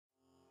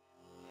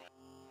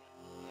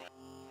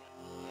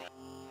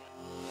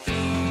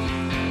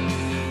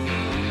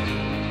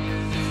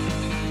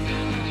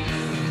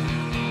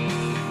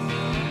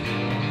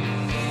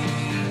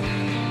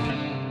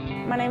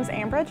My name is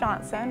Ambra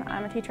Johnson.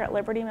 I'm a teacher at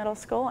Liberty Middle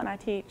School, and I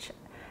teach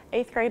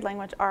 8th grade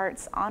language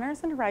arts,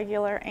 honors and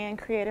regular, and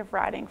creative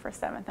writing for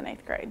 7th and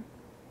 8th grade.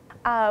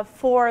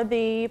 For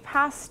the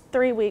past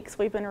 3 weeks,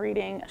 we've been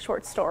reading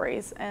short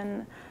stories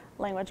in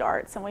language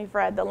arts, and we've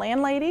read The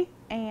Landlady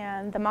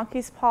and The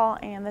Monkey's Paw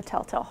and The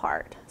Telltale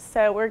Heart.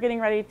 So we're getting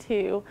ready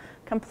to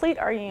complete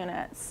our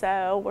unit,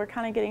 so we're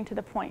kind of getting to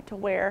the point to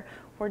where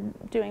we're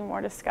doing more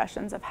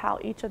discussions of how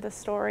each of the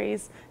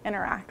stories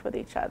interact with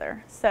each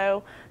other.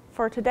 So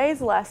for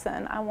today's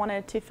lesson, I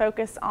wanted to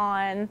focus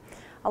on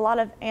a lot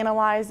of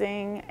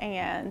analyzing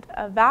and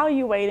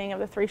evaluating of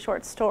the 3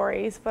 short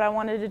stories, but I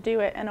wanted to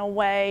do it in a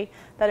way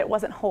that it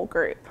wasn't whole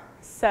group.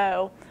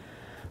 So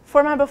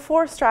for my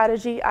before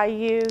strategy, I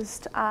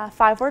used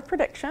 5-word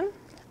prediction,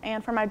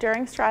 and for my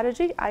during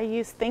strategy, I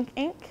used Think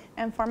Inc.,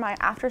 and for my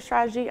after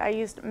strategy, I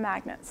used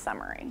magnet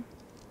summary.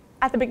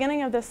 At the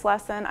beginning of this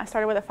lesson, I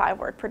started with a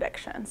 5-word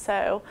prediction.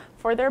 So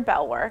for their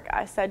bell work,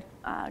 I said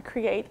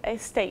create a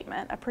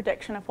statement, a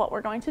prediction of what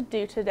we're going to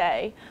do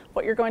today,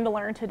 what you're going to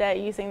learn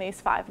today using these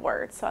 5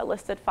 words. So I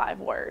listed 5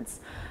 words.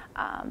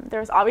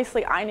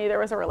 Obviously, I knew there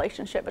was a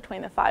relationship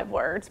between the 5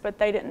 words, but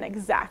they didn't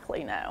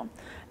exactly know.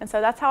 And so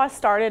that's how I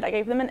started. I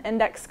gave them an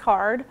index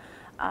card,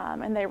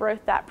 and they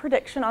wrote that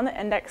prediction on the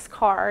index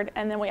card,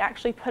 and then we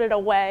actually put it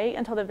away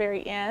until the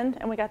very end,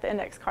 and we got the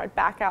index card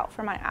back out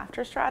for my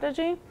after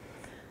strategy.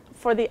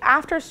 For the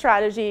after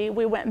strategy,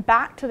 we went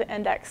back to the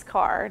index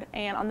card,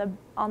 and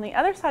on the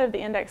other side of the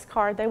index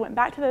card, they went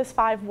back to those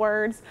 5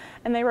 words,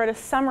 and they wrote a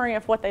summary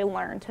of what they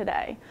learned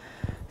today.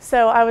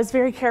 So I was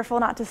very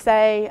careful not to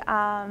say,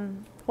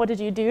 what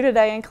did you do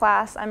today in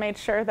class? I made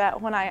sure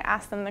that when I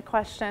asked them the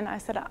question, I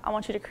said, I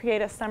want you to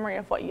create a summary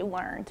of what you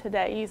learned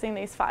today using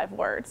these 5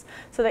 words.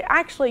 So they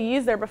actually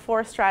use their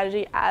before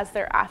strategy as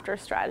their after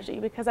strategy,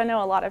 because I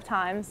know a lot of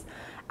times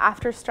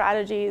after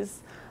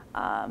strategies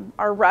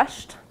are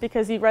rushed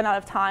because you run out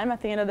of time at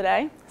the end of the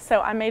day.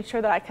 So I made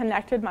sure that I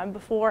connected my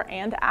before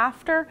and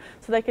after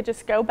so they could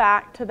just go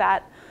back to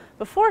that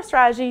before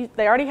strategy.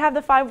 They already have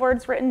the 5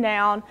 words written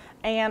down,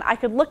 and I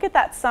could look at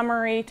that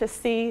summary to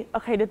see,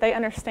 okay, did they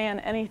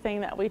understand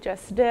anything that we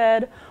just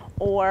did,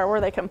 or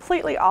were they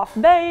completely off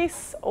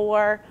base,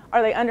 or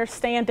are they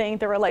understanding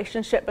the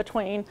relationship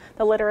between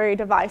the literary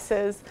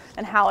devices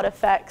and how it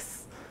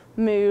affects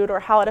mood or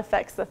how it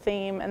affects the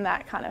theme and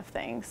that kind of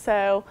thing.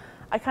 So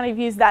I kind of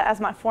use that as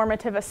my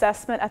formative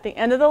assessment at the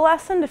end of the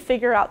lesson to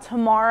figure out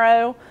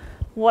tomorrow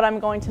what I'm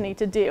going to need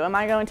to do. Am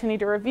I going to need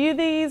to review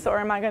these, or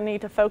am I going to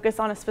need to focus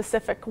on a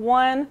specific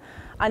one?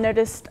 I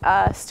noticed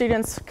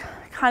students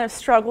kind of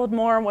struggled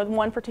more with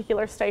one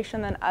particular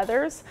station than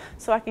others,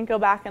 so I can go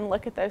back and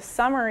look at those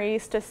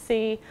summaries to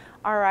see,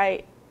 all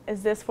right,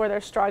 is this where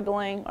they're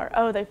struggling, or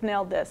oh, they've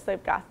nailed this,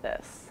 they've got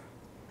this.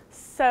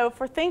 So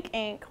for Think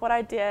Inc., what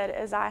I did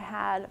is I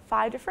had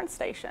 5 different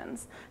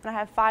stations, and I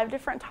had 5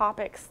 different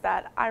topics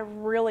that I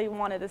really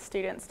wanted the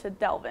students to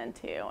delve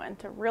into and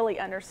to really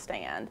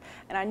understand,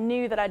 and I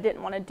knew that I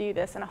didn't want to do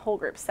this in a whole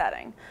group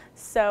setting.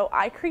 So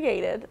I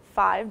created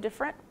 5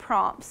 different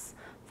prompts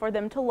for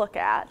them to look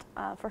at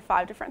for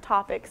 5 different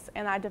topics,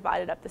 and I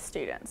divided up the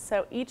students.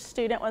 So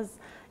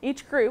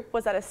each group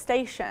was at a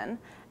station,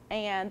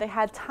 and they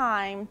had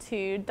time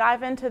to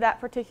dive into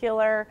that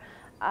particular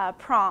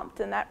prompt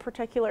and that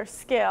particular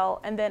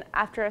skill, and then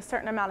after a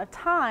certain amount of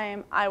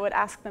time I would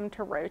ask them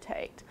to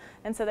rotate.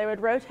 And so they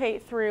would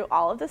rotate through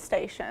all of the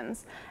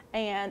stations,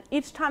 and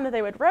each time that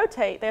they would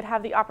rotate they'd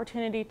have the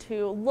opportunity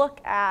to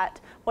look at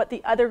what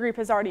the other group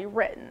has already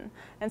written,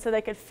 and so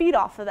they could feed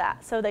off of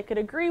that. So they could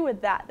agree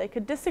with that, they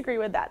could disagree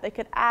with that, they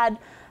could add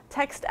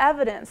text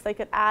evidence, they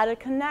could add a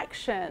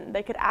connection,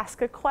 they could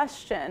ask a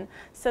question.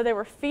 So they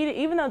were feeding,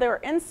 even though they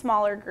were in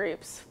smaller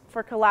groups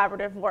for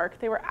collaborative work,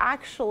 they were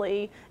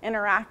actually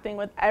interacting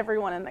with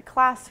everyone in the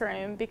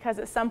classroom, because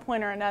at some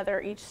point or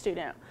another each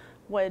student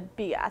would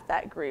be at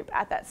that group,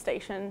 at that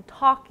station,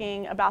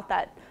 talking about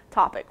that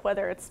topic,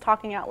 whether it's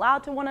talking out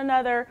loud to one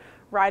another,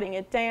 writing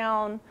it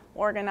down,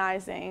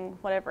 organizing,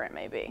 whatever it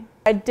may be.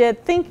 I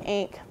did Think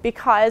Inc.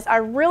 because I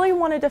really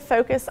wanted to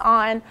focus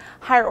on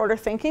higher order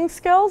thinking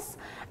skills,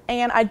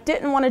 and I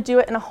didn't want to do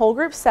it in a whole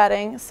group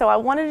setting, so I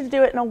wanted to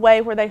do it in a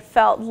way where they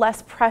felt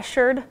less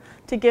pressured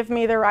to give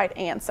me the right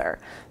answer.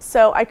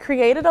 So I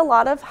created a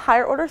lot of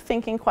higher order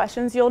thinking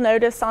questions. You'll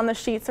notice on the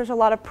sheets there's a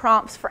lot of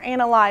prompts for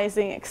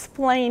analyzing,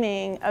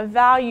 explaining,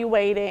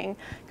 evaluating,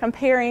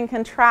 comparing,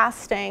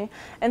 contrasting,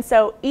 and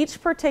so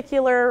each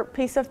particular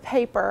piece of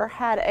paper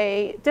had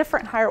a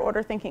different higher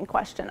order thinking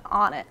question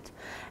on it.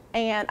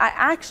 And I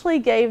actually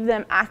gave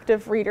them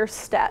active reader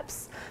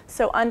steps.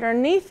 So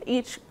underneath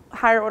each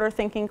higher order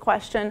thinking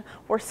question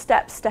were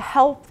steps to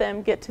help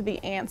them get to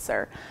the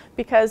answer.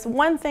 Because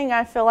one thing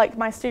I feel like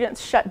my students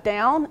shut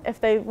down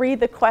if they read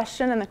the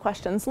question and the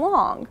question's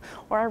long,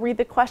 or I read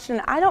the question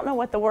and I don't know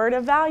what the word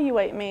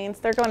evaluate means,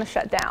 they're going to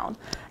shut down.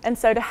 And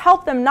so to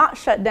help them not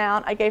shut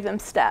down, I gave them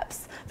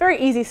steps, very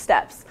easy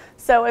steps.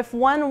 So if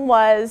one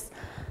was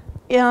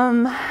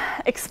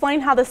explain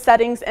how the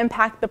settings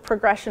impact the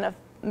progression of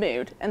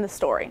mood in the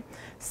story.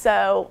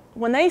 So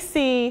when they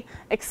see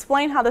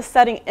explain how the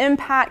setting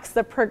impacts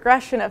the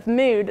progression of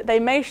mood, they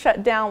may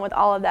shut down with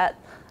all of that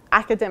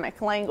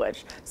academic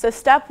language. So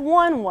step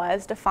 1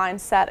 was define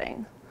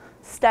setting.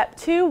 Step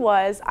 2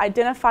 was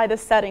identify the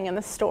setting in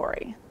the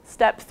story.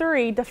 Step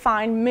 3,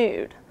 define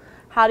mood.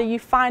 How do you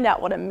find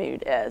out what a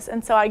mood is?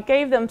 And so I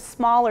gave them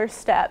smaller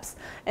steps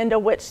into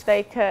which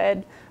they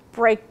could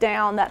break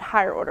down that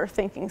higher order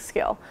thinking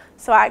skill.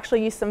 So I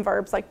actually used some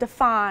verbs like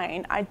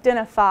define,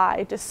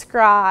 identify,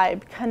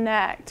 describe,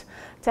 connect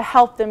to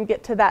help them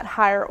get to that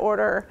higher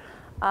order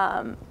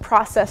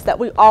process that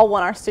we all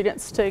want our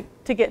students to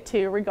get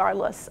to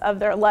regardless of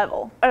their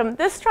level.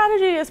 This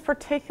strategy is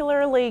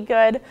particularly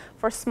good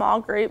for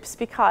small groups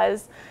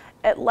because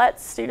it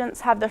lets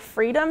students have the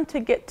freedom to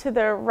get to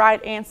the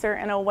right answer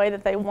in a way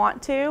that they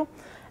want to.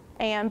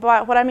 And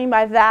what I mean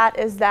by that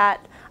is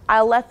that I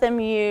let them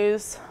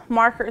use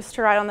markers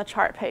to write on the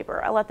chart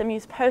paper. I let them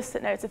use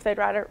Post-it notes if they'd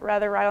rather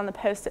write on the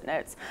Post-it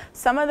notes.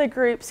 Some of the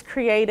groups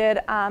created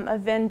a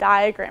Venn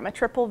diagram, a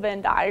triple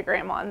Venn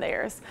diagram on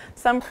theirs.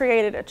 Some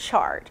created a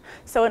chart.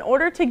 So in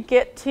order to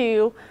get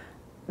to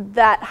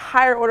that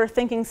higher order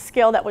thinking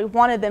skill that we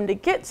wanted them to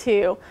get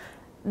to,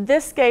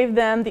 this gave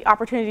them the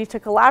opportunity to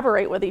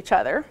collaborate with each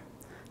other.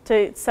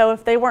 So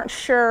if they weren't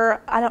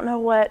sure, I don't know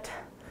what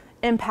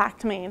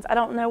impact means, I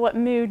don't know what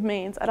mood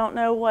means, I don't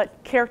know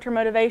what character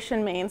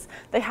motivation means,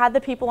 they had the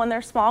people in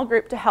their small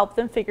group to help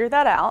them figure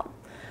that out.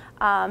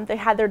 They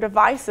had their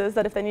devices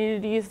that if they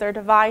needed to use their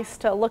device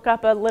to look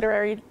up a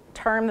literary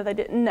term that they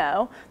didn't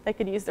know, they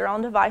could use their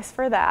own device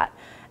for that.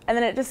 And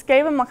then it just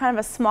gave them a kind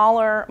of a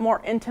smaller,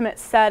 more intimate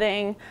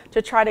setting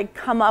to try to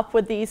come up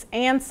with these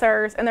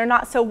answers, and they're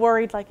not so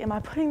worried like, am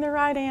I putting the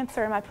right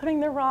answer, am I putting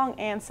the wrong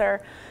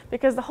answer?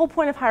 Because the whole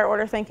point of higher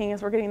order thinking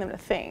is we're getting them to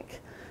think.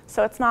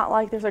 So it's not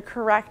like there's a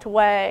correct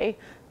way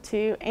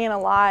to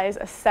analyze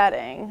a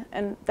setting,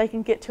 and they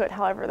can get to it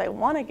however they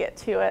want to get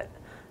to it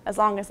as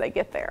long as they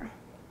get there.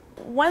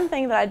 One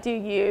thing that I do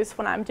use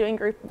when I'm doing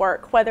group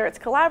work, whether it's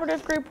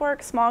collaborative group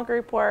work, small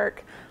group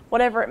work,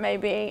 whatever it may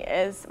be,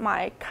 is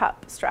my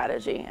cup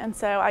strategy. And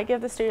so I give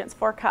the students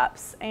 4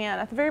 cups,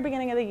 and at the very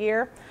beginning of the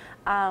year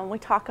we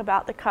talk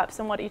about the cups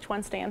and what each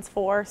one stands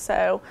for.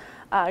 So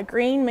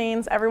green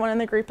means everyone in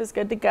the group is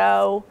good to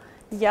go.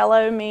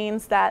 Yellow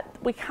means that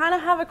we kind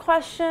of have a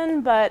question,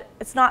 but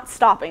it's not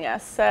stopping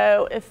us.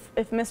 So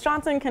if Ms.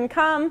 Johnson can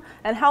come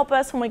and help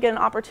us when we get an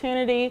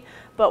opportunity,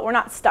 but we're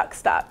not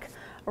stuck.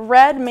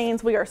 Red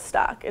means we are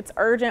stuck. It's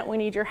urgent, we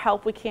need your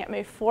help, we can't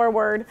move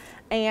forward.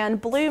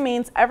 And blue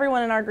means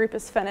everyone in our group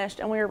is finished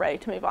and we are ready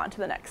to move on to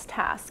the next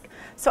task.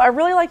 So I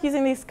really like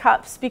using these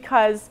cups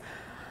because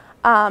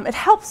it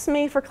helps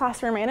me for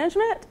classroom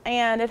management,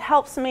 and it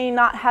helps me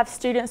not have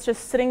students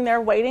just sitting there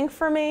waiting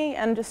for me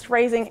and just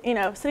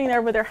sitting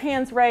there with their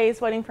hands raised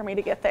waiting for me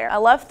to get there. I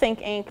love Think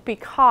Inc.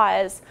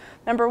 because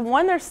number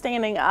 1, they're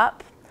standing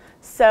up,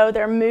 so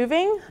they're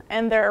moving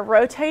and they're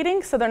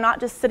rotating, so they're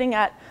not just sitting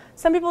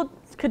some people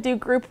could do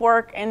group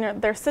work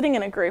and they're sitting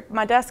in a group.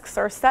 My desks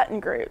are set in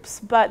groups,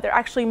 but they're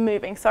actually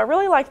moving. So I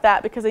really like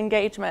that because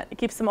engagement, it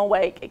keeps them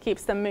awake, it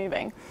keeps them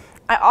moving.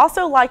 I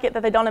also like it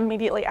that they don't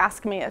immediately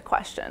ask me a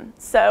question.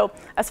 So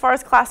as far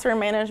as classroom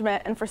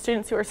management and for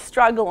students who are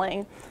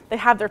struggling, they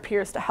have their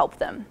peers to help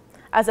them,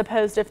 as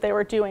opposed to if they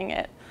were doing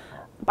it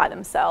by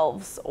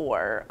themselves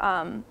or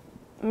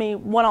me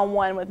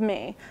one-on-one with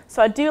me. So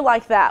I do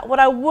like that. What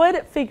I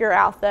would figure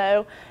out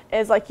though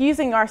is like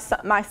using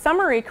my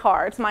summary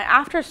cards, my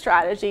after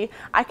strategy,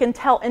 I can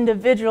tell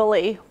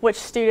individually which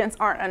students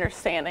aren't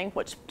understanding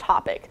which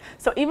topic.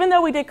 So even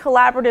though we did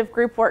collaborative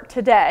group work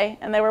today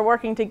and they were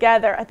working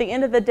together, at the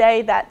end of the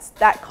day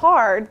that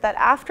card, that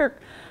after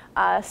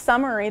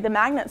summary, the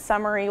magnet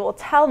summary will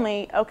tell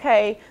me,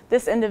 okay,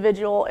 this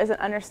individual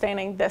isn't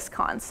understanding this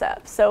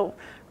concept. So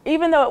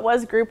even though it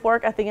was group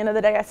work, at the end of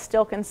the day I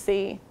still can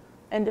see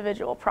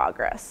individual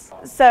progress.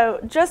 So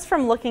just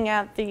from looking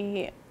at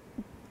the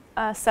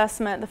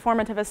assessment, the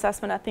formative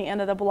assessment at the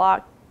end of the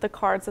block, the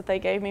cards that they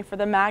gave me for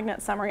the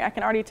magnet summary, I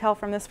can already tell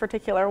from this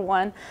particular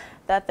one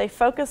that they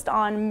focused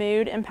on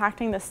mood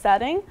impacting the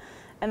setting,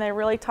 and they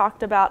really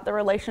talked about the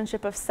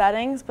relationship of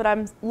settings, but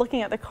I'm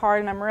looking at the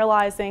card and I'm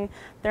realizing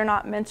they're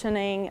not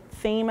mentioning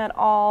theme at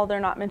all, they're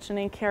not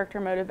mentioning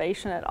character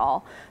motivation at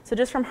all. So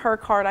just from her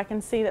card I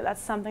can see that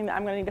that's something that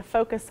I'm going to need to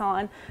focus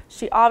on.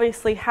 She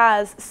obviously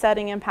has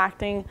setting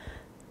impacting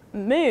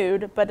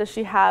mood, but does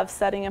she have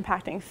setting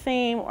impacting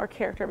theme or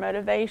character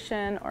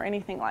motivation or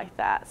anything like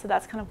that? So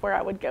that's kind of where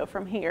I would go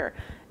from here,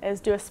 is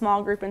do a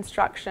small group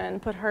instruction,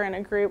 put her in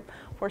a group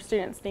where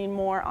students need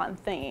more on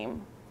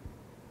theme.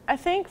 I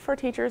think for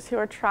teachers who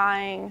are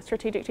trying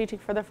strategic teaching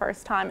for the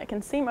first time, it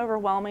can seem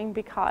overwhelming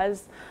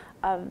because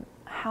of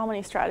how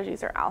many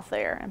strategies are out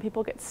there, and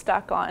people get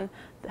stuck on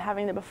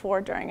having the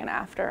before, during, and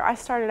after. I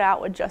started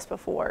out with just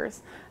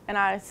befores, and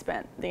I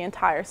spent the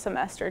entire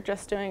semester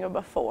just doing a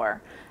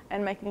before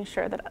and making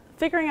sure that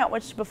figuring out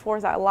which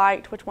befores I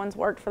liked, which ones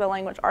worked for the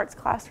language arts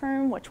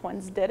classroom, which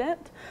ones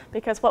didn't,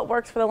 because what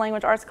works for the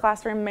language arts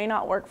classroom may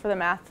not work for the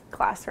math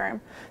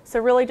classroom. So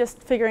really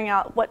just figuring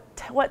out what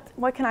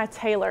can I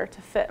tailor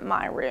to fit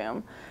my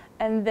room.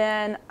 And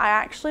then I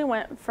actually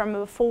went from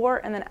before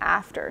and then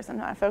afters,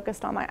 and I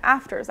focused on my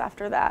afters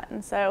after that.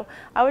 And so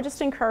I would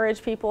just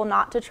encourage people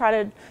not to try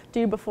to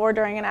do before,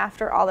 during, and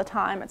after all the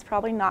time. It's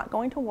probably not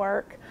going to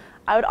work.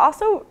 I would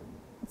also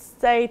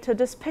say to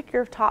just pick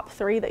your top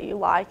 3 that you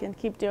like and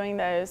keep doing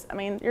those. I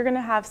mean, you're going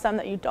to have some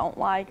that you don't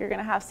like. You're going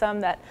to have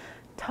some that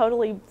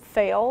totally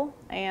fail,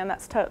 and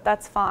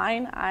that's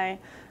fine. I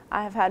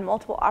have had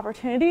multiple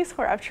opportunities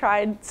where I've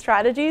tried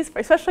strategies,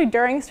 especially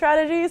during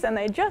strategies, and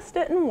they just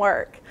didn't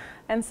work.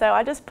 And so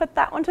I just put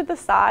that one to the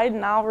side,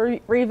 and I'll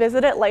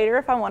revisit it later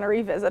if I want to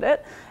revisit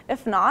it.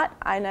 If not,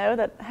 I know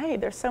that, hey,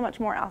 there's so much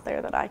more out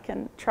there that I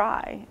can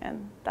try,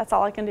 and that's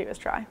all I can do is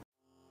try.